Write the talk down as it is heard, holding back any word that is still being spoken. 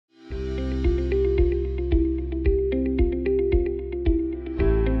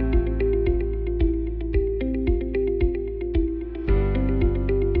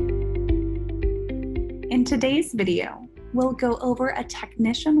today's video, we'll go over a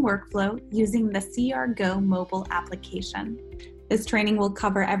technician workflow using the CRGO mobile application. This training will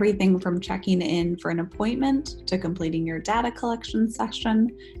cover everything from checking in for an appointment, to completing your data collection session,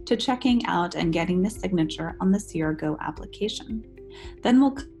 to checking out and getting the signature on the CRGO application. Then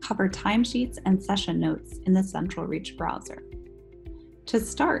we'll cover timesheets and session notes in the CentralReach browser. To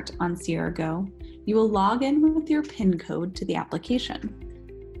start on CRGO, you will log in with your PIN code to the application.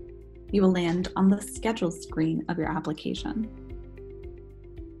 You will land on the schedule screen of your application.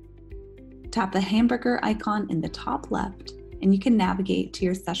 Tap the hamburger icon in the top left and you can navigate to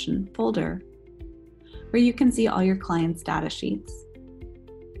your session folder where you can see all your clients' data sheets.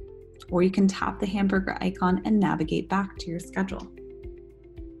 Or you can tap the hamburger icon and navigate back to your schedule.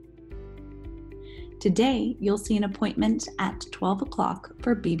 Today, you'll see an appointment at 12 o'clock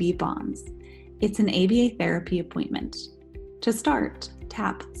for BB Bonds. It's an ABA therapy appointment. To start,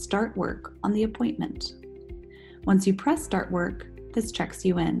 tap Start Work on the appointment. Once you press Start Work, this checks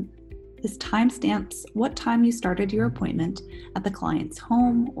you in. This timestamps what time you started your appointment at the client's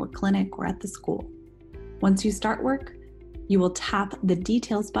home or clinic or at the school. Once you start work, you will tap the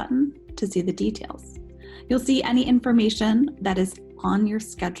Details button to see the details. You'll see any information that is on your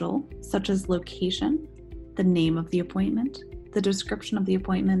schedule, such as location, the name of the appointment, the description of the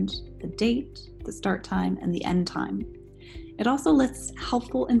appointment, the date, the start time, and the end time. It also lists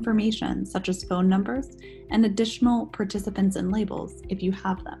helpful information such as phone numbers and additional participants and labels if you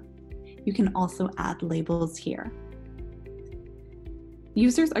have them. You can also add labels here.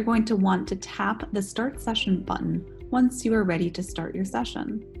 Users are going to want to tap the Start Session button once you are ready to start your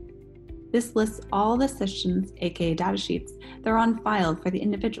session. This lists all the sessions, aka data sheets, that are on file for the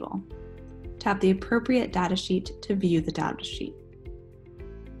individual. Tap the appropriate data sheet to view the data sheet.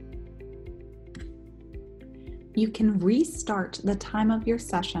 You can restart the time of your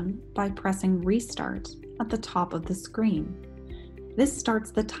session by pressing Restart at the top of the screen. This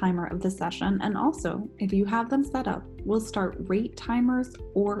starts the timer of the session, and also, if you have them set up, will start rate timers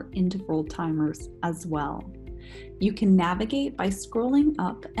or interval timers as well. You can navigate by scrolling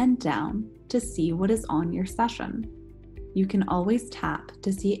up and down to see what is on your session. You can always tap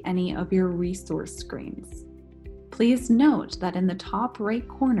to see any of your resource screens. Please note that in the top right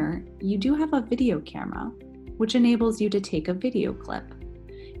corner, you do have a video camera, which enables you to take a video clip.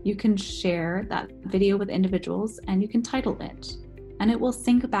 You can share that video with individuals and you can title it, and it will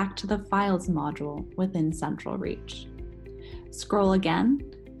sync back to the Files module within CentralReach. Scroll again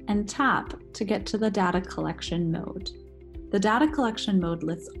and tap to get to the data collection mode. The data collection mode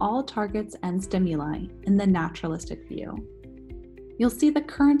lists all targets and stimuli in the naturalistic view. You'll see the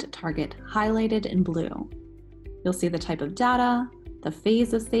current target highlighted in blue. You'll see the type of data, the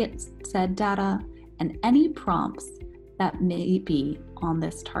phase of said data, and any prompts that may be on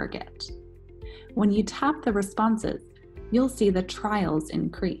this target. When you tap the responses, you'll see the trials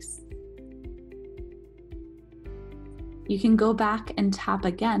increase. You can go back and tap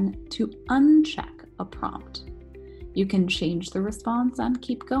again to uncheck a prompt. You can change the response and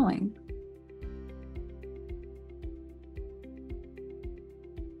keep going.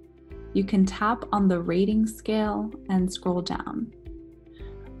 You can tap on the rating scale and scroll down.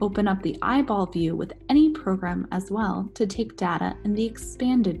 Open up the eyeball view with any program as well to take data in the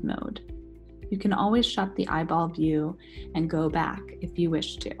expanded mode. You can always shut the eyeball view and go back if you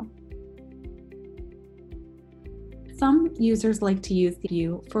wish to. Some users like to use the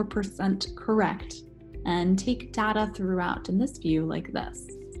view for percent correct and take data throughout in this view like this.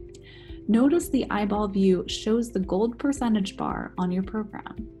 Notice the eyeball view shows the gold percentage bar on your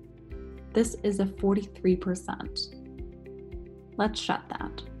program. This is a 43%. Let's shut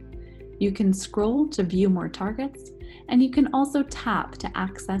that. You can scroll to view more targets, and you can also tap to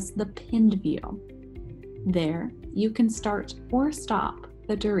access the pinned view. There, you can start or stop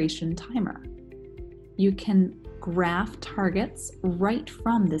the duration timer. You can graph targets right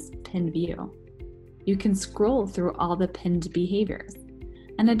from this pinned view. You can scroll through all the pinned behaviors.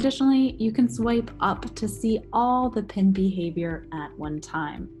 And additionally, you can swipe up to see all the pinned behavior at one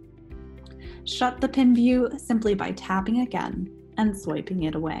time. Shut the pin view simply by tapping again and swiping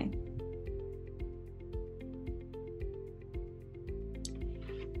it away.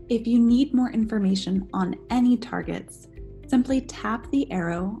 If you need more information on any targets, simply tap the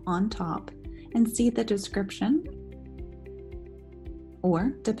arrow on top and see the description, or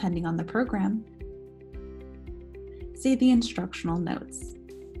depending on the program, see the instructional notes.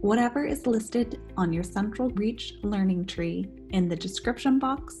 Whatever is listed on your CentralReach learning tree in the description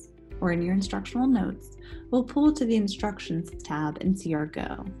box or in your instructional notes will pull to the Instructions tab in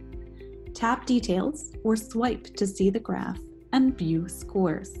CRGO. Tap Details or swipe to see the graph and view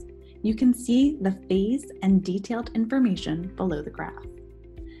scores. you can see the phase and detailed information below the graph.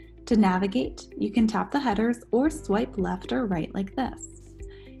 To navigate, you can tap the headers or swipe left or right like this.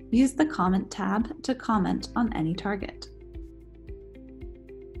 Use the Comment tab to comment on any target.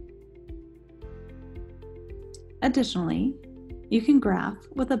 Additionally, you can graph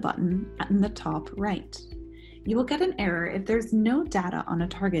with a button in the top right. You will get an error if there's no data on a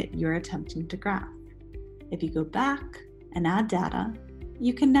target you're attempting to graph. If you go back and add data,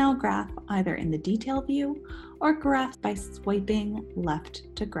 you can now graph either in the detail view or graph by swiping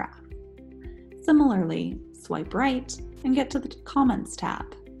left to graph. Similarly, swipe right and get to the Comments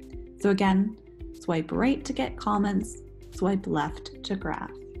tab. So again, swipe right to get comments, swipe left to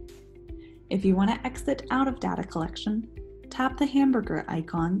graph. If you want to exit out of data collection, tap the hamburger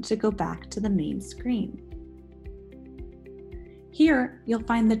icon to go back to the main screen. Here, you'll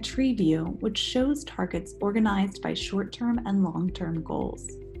find the tree view, which shows targets organized by short-term and long-term goals.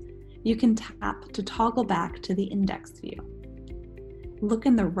 You can tap to toggle back to the index view. Look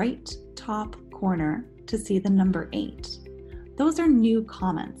in the right top corner to see the number 8. Those are new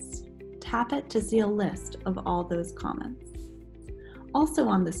comments. Tap it to see a list of all those comments. Also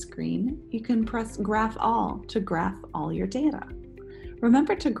on the screen, you can press Graph All to graph all your data.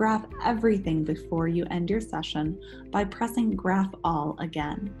 Remember to graph everything before you end your session by pressing Graph All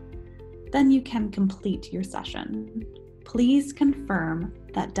again. Then you can complete your session. Please confirm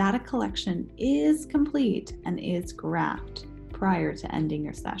that data collection is complete and is graphed prior to ending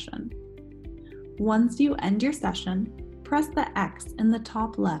your session. Once you end your session, press the X in the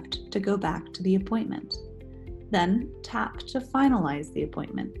top left to go back to the appointment. Then tap to finalize the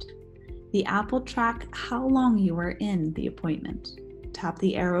appointment. The app will track how long you were in the appointment. Tap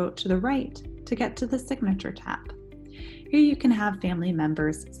the arrow to the right to get to the Signature tab. Here you can have family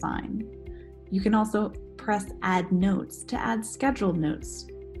members sign. You can also press Add Notes to add scheduled notes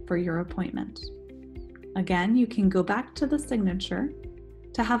for your appointment. Again, you can go back to the Signature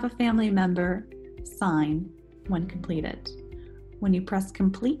to have a family member sign when completed. When you press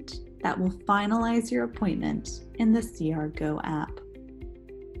Complete, that will finalize your appointment in the CRGO app.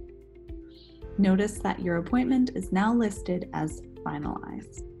 Notice that your appointment is now listed as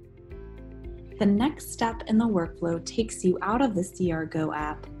finalized. The next step in the workflow takes you out of the CRGO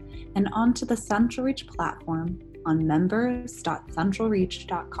app and onto the CentralReach platform on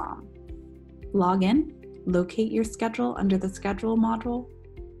members.centralreach.com. Log in, locate your schedule under the Schedule module,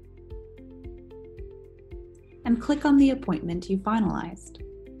 and click on the appointment you finalized.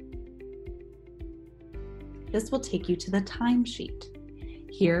 This will take you to the timesheet.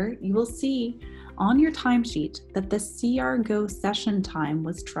 Here you will see on your timesheet that the CRGO session time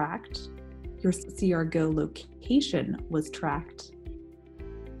was tracked, your CRGO location was tracked,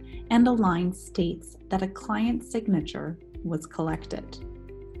 and a line states that a client signature was collected.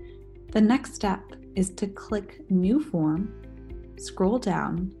 The next step is to click New Form, scroll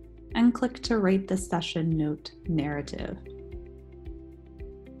down, and click to write the session note narrative.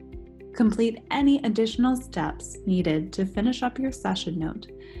 Complete any additional steps needed to finish up your session note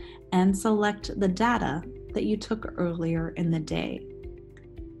and select the data that you took earlier in the day.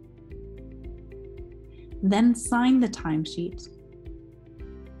 Then sign the timesheet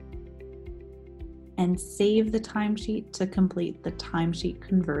and save the timesheet to complete the timesheet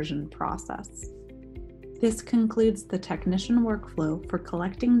conversion process. This concludes the technician workflow for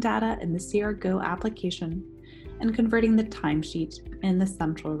collecting data in the CRGO application and converting the timesheet in the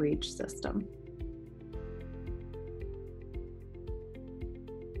CentralReach system.